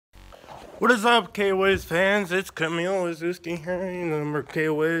What is up, K-Wiz fans? It's Camille Wazuski here. You remember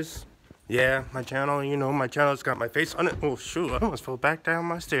K-Wiz? Yeah, my channel, my channel's got my face on it. Oh, shoot, I almost fell back down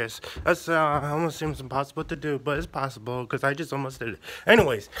my stairs. That's, almost seems impossible to do, but it's possible, because I just almost did it.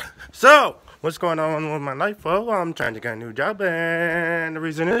 Anyways, so, what's going on with my life? Well, I'm trying to get a new job, and the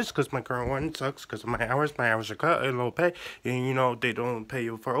reason is because my current one sucks, because of my hours. My hours are cut, and low pay, and, they don't pay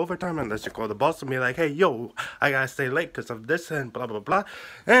you for overtime unless you call the boss and be like, hey, yo, I gotta stay late because of this, and blah, blah, blah,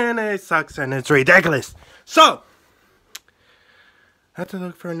 and it sucks, and it's ridiculous. So, I have to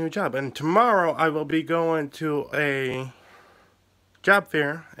look for a new job, and tomorrow I will be going to a job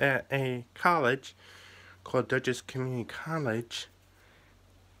fair at a college called Dutchess Community College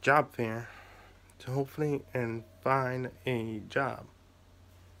job fair to hopefully find a job.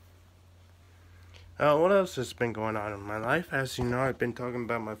 What else has been going on in my life? As you know, I've been talking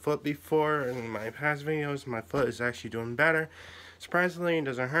about my foot before in my past videos. My foot is actually doing better. Surprisingly, it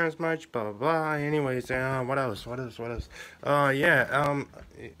doesn't hurt as much, blah, blah, blah. Anyways, what else?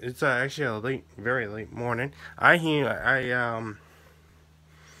 It's actually a very late morning. I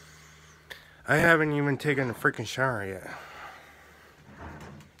haven't even taken a freaking shower yet.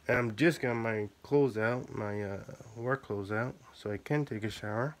 And I'm just getting my clothes out, my work clothes out, so I can take a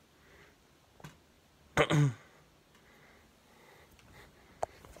shower. Is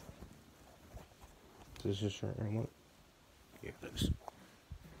this a shirt or what? Yeah, it is.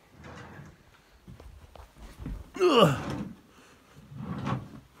 Ugh.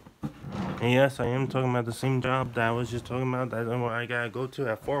 And yes, I am talking about the same job that I was just talking about. That's what I gotta go to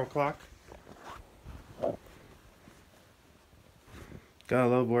at 4 o'clock. Gotta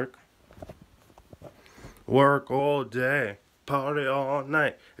love work. Work all day. Party all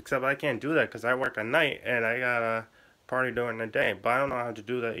night. Except I can't do that because I work at night and I gotta party during the day. But I don't know how to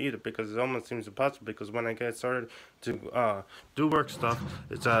do that either because it almost seems impossible because when I get started to do work stuff,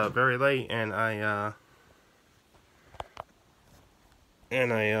 it's very late and I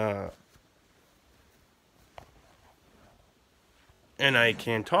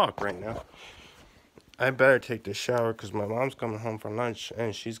can't talk right now. I better take the shower because my mom's coming home for lunch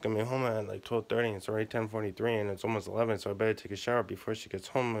and she's gonna be home at like 12:30. It's already 10:43 and it's almost 11, so I better take a shower before she gets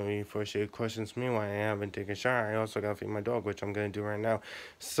home and before she questions me why I haven't taken a shower. I also gotta feed my dog, which I'm gonna do right now.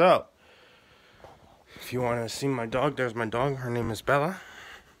 So, if you wanna see my dog, there's my dog. Her name is Bella.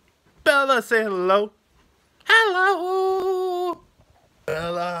 Bella, say hello. Hello,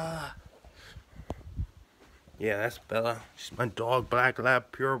 Bella. Yeah, that's Bella. She's my dog, Black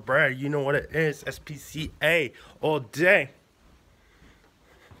Lab, purebred. You know what it is. SPCA all day.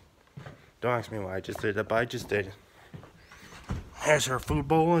 Don't ask me why I just did that, but I just did. Here's her food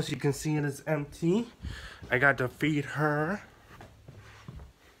bowl. As you can see, it is empty. I got to feed her.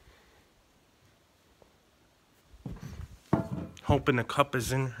 Hoping the cup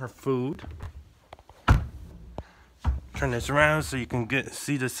is in her food. Turn this around so you can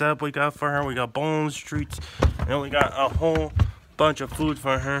see the setup we got for her. We got bones, treats, and we got a whole bunch of food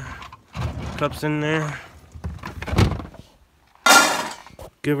for her. Cups in there.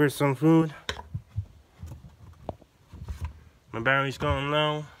 Give her some food. My battery's going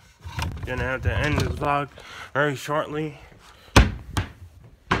low. Gonna have to end this vlog very shortly.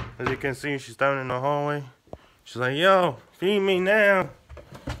 As you can see, she's down in the hallway. She's like, yo, feed me now.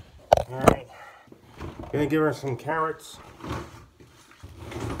 Alright. Gonna give her some carrots.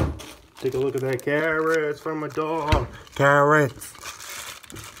 Take a look at that. Carrots from a dog. Carrots.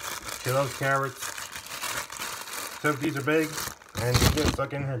 She loves carrots. Except these are big and they get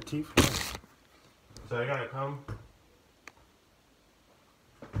stuck in her teeth. So I gotta come.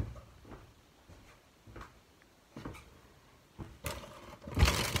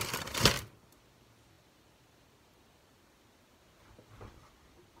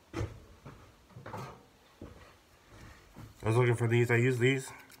 I was looking for these. I use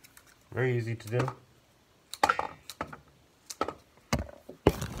these. Very easy to do.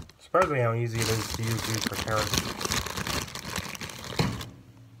 Surprisingly how easy it is to use these for carrots.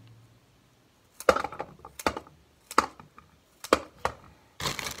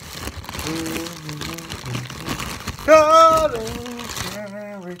 Cutting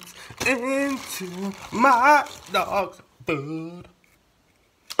carrots into my dog's food.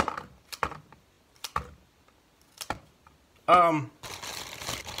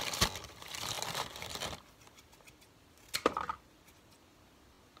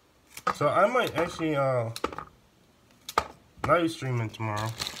 So I might actually live stream it tomorrow,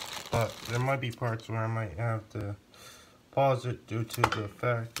 but there might be parts where I might have to pause it due to the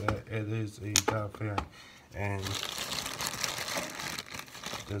fact that it is a job fair and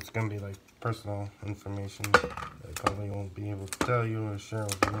it's gonna be like personal information that I probably won't be able to tell you or share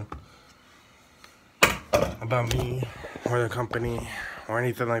with you. about me or the company or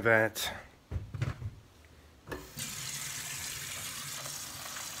anything like that.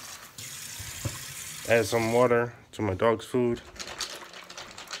 Add some water to my dog's food.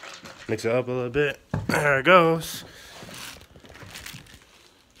 Mix it up a little bit. There it goes.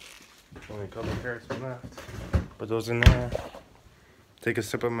 Only a couple carrots left. Put those in there. Take a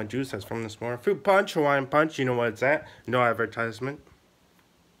sip of my juice. That's from this morning. Fruit punch, Hawaiian punch. You know what it's at. No advertisement.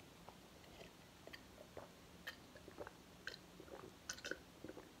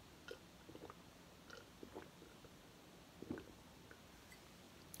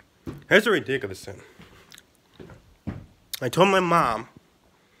 Here's a ridiculous thing. I told my mom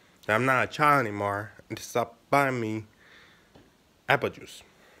that I'm not a child anymore and to stop buying me apple juice.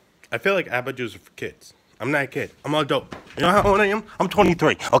 I feel like apple juice is for kids. I'm not a kid. I'm an adult. You know how old I am? I'm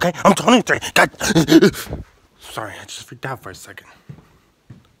 23, okay? I'm 23. God. Sorry, I just freaked out for a second.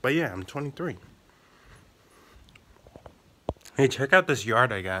 But yeah, I'm 23. Hey, check out this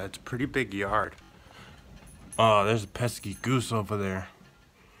yard I got. It's a pretty big yard. Oh, there's a pesky goose over there.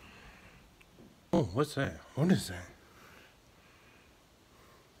 Oh, what's that? What is that?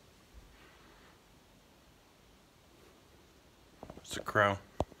 It's a crow.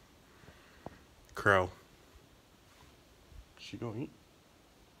 Crow. She go eat?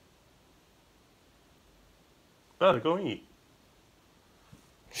 Bella, go eat.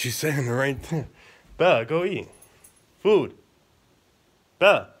 She's saying it right there. Bella, go eat. Food.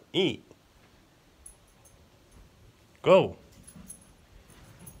 Bella, eat. Go.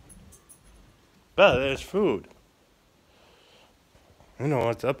 Bella, there's food. I don't know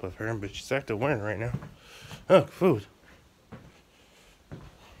what's up with her, but she's acting weird right now. Oh, food.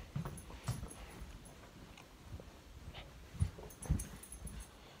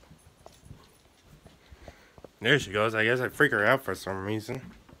 There she goes. I guess I freak her out for some reason.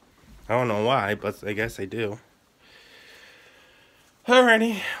 I don't know why, but I guess I do.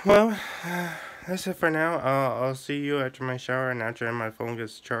 Alrighty, well, that's it for now. I'll see you after my shower and after my phone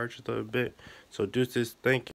gets charged a little bit. So deuces, thank you.